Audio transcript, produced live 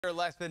We're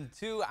less than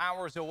 2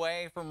 hours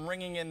away from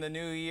ringing in the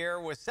new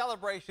year, with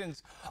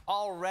celebrations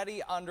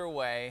already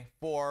underway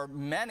for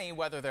many,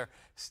 whether they're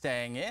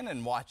staying in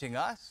and watching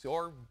us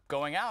or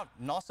going out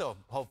and also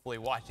hopefully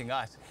watching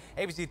us.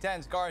 ABC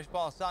 10's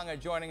Garshbal Sanga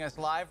joining us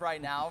live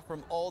right now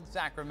from Old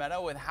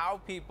Sacramento with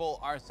how people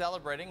are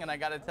celebrating. And I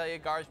got to tell you,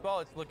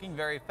 Garshbal, it's looking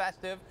very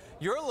festive.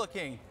 You're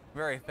looking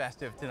very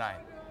festive tonight.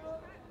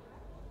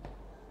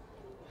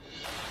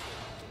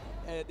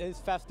 It is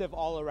festive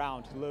all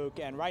around, Luke,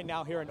 and right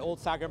now here in Old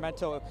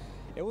Sacramento,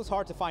 it was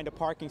hard to find a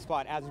parking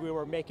spot as we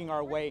were making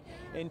our way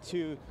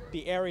into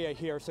the area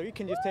here. So you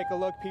can just take a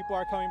look. People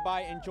are coming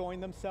by, enjoying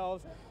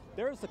themselves.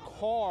 There's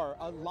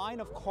a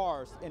line of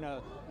cars in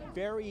a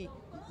very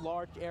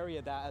large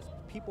area that as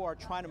people are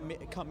trying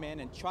to come in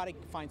and try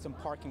to find some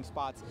parking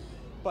spots.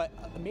 But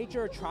a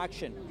major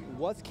attraction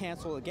was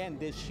canceled again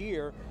this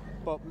year,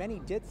 but many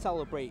did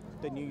celebrate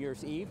the New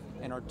Year's Eve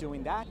and are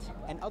doing that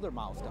and other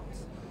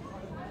milestones.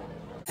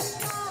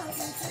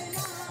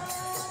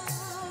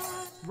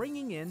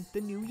 Ringing in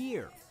the new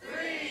year.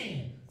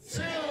 3,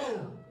 2,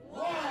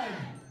 1,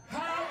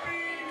 Happy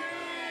New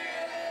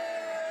Year!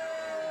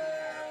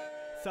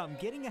 Some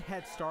getting a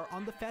head start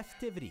on the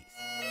festivities.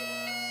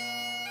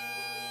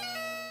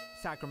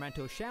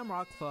 Sacramento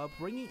Shamrock Club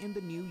ringing in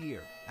the new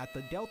year at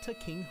the Delta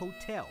King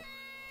Hotel.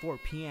 4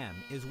 p.m.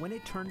 is when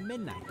it turned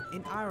midnight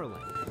in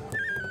Ireland.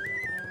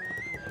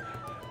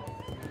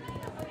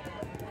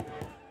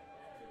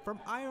 From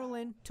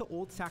Ireland to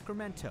Old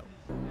Sacramento.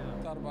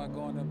 Thought about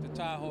going up to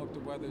Tahoe if the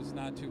weather's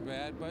not too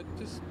bad, but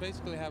just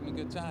basically having a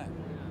good time,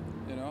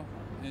 you know,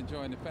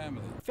 enjoying the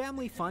family.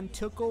 Family fun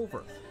took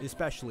over,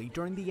 especially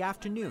during the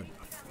afternoon,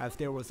 as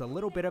there was a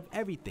little bit of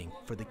everything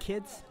for the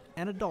kids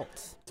and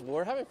adults.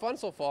 We're having fun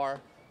so far.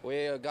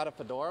 We got a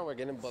fedora, we're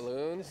getting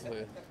balloons,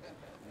 a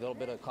little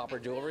bit of copper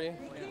jewelry.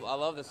 I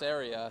love this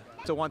area.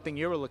 So one thing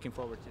you were looking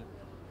forward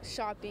to?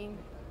 Shopping.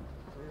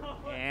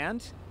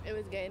 And? It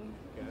was good.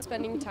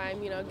 Spending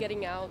time, you know,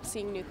 getting out,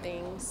 seeing new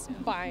things,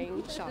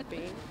 buying,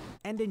 shopping.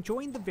 And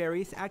enjoying the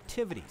various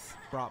activities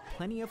brought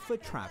plenty of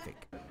foot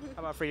traffic.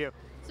 How about for you?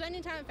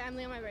 Spending time with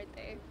family on my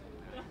birthday.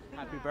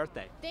 Happy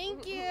birthday.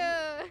 Thank you.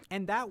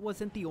 And that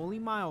wasn't the only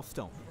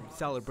milestone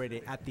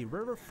celebrated at the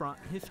Riverfront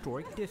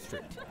Historic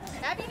District.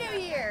 Happy New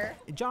Year!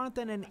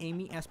 Jonathan and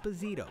Amy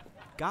Esposito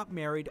got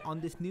married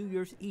on this New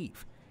Year's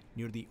Eve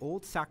near the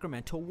Old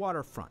Sacramento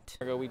waterfront.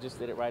 We just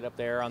did it right up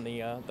there on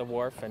the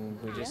wharf, and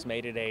we just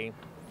made it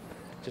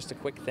just a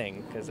quick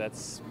thing because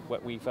that's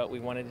what we felt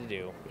we wanted to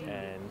do.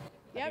 And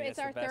yeah, it's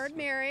our third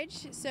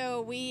marriage,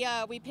 so we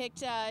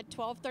picked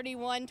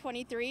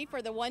 12/31/23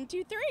 for the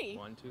 1-2-3.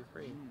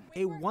 1-2-3.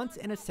 A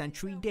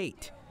once-in-a-century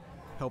date,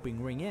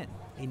 helping ring in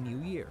a new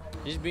year.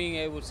 Just being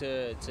able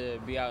to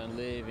be out and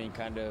live and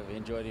kind of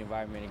enjoy the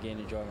environment again,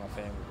 enjoy my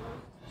family.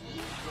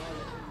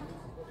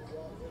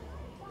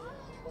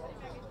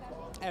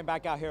 And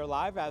back out here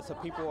live as the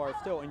people are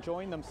still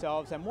enjoying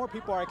themselves, and more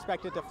people are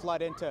expected to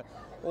flood into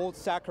Old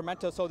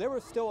Sacramento. So there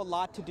was still a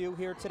lot to do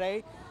here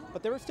today,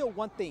 but there is still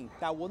one thing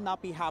that will not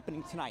be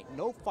happening tonight.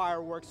 No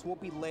fireworks will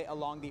be lit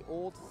along the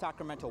Old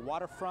Sacramento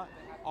waterfront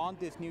on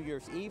this New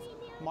Year's Eve,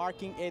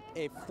 marking it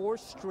a 4th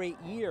straight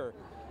year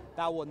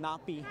that will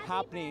not be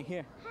happening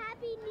here.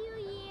 Happy New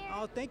Year!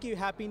 Oh, thank you.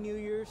 Happy New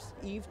Year's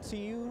Eve to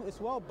you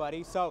as well,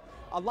 buddy. So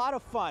a lot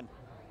of fun.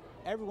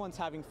 Everyone's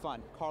having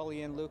fun.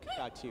 Carly and Luke,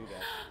 back to you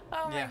guys.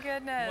 Oh my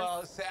goodness.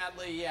 Well,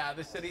 sadly, yeah,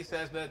 the city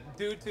says that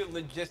due to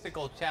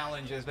logistical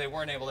challenges, they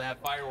weren't able to have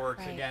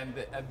fireworks again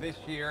this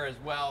year as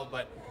well.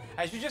 But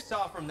as you just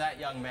saw from that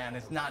young man,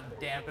 it's not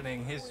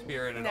dampening his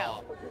spirit at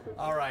all.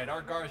 All right,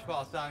 our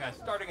Garshbal Sanga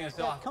starting us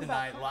off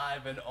tonight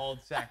live in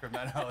Old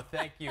Sacramento.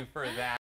 Thank you for that.